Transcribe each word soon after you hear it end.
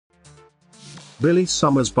Billy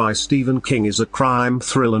Summers by Stephen King is a crime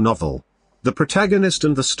thriller novel. The protagonist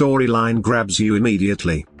and the storyline grabs you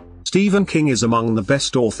immediately. Stephen King is among the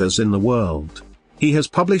best authors in the world. He has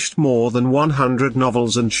published more than 100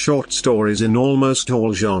 novels and short stories in almost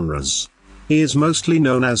all genres. He is mostly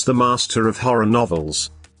known as the master of horror novels.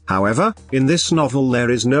 However, in this novel there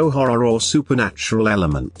is no horror or supernatural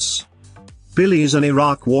elements. Billy is an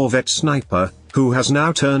Iraq War vet sniper, who has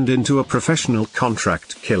now turned into a professional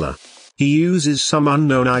contract killer. He uses some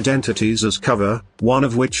unknown identities as cover, one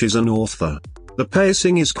of which is an author. The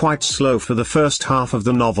pacing is quite slow for the first half of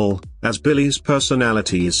the novel, as Billy's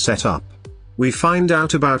personality is set up. We find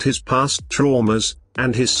out about his past traumas,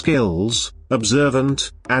 and his skills,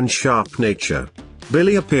 observant, and sharp nature.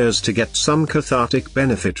 Billy appears to get some cathartic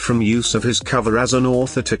benefit from use of his cover as an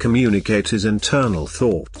author to communicate his internal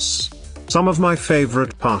thoughts. Some of my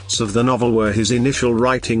favorite parts of the novel were his initial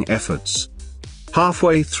writing efforts.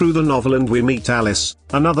 Halfway through the novel and we meet Alice,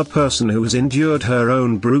 another person who has endured her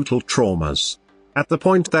own brutal traumas. At the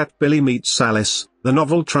point that Billy meets Alice, the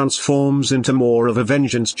novel transforms into more of a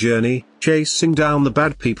vengeance journey, chasing down the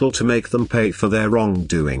bad people to make them pay for their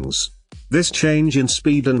wrongdoings. This change in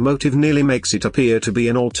speed and motive nearly makes it appear to be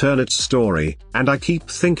an alternate story, and I keep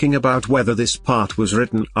thinking about whether this part was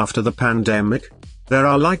written after the pandemic. There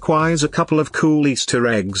are likewise a couple of cool Easter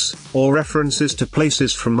eggs, or references to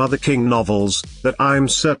places from other King novels, that I'm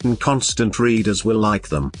certain constant readers will like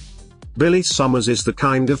them. Billy Summers is the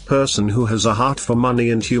kind of person who has a heart for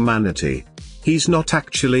money and humanity. He's not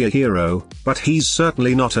actually a hero, but he's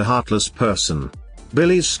certainly not a heartless person.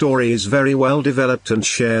 Billy's story is very well developed and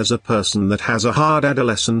shares a person that has a hard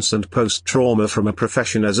adolescence and post-trauma from a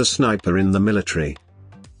profession as a sniper in the military.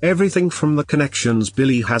 Everything from the connections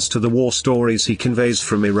Billy has to the war stories he conveys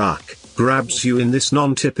from Iraq, grabs you in this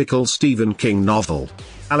non-typical Stephen King novel.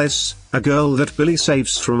 Alice, a girl that Billy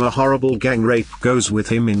saves from a horrible gang rape, goes with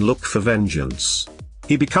him in look for vengeance.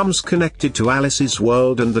 He becomes connected to Alice's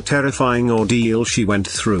world and the terrifying ordeal she went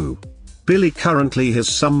through. Billy currently has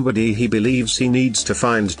somebody he believes he needs to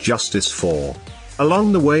find justice for.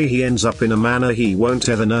 Along the way he ends up in a manner he won't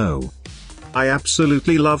ever know. I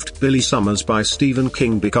absolutely loved Billy Summers by Stephen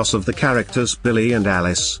King because of the characters Billy and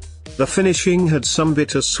Alice. The finishing had some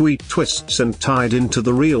bittersweet twists and tied into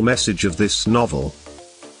the real message of this novel.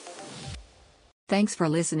 Thanks for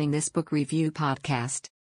listening this book review podcast.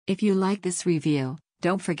 If you like this review,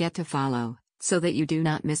 don't forget to follow, so that you do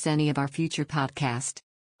not miss any of our future podcast.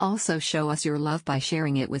 Also show us your love by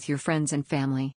sharing it with your friends and family.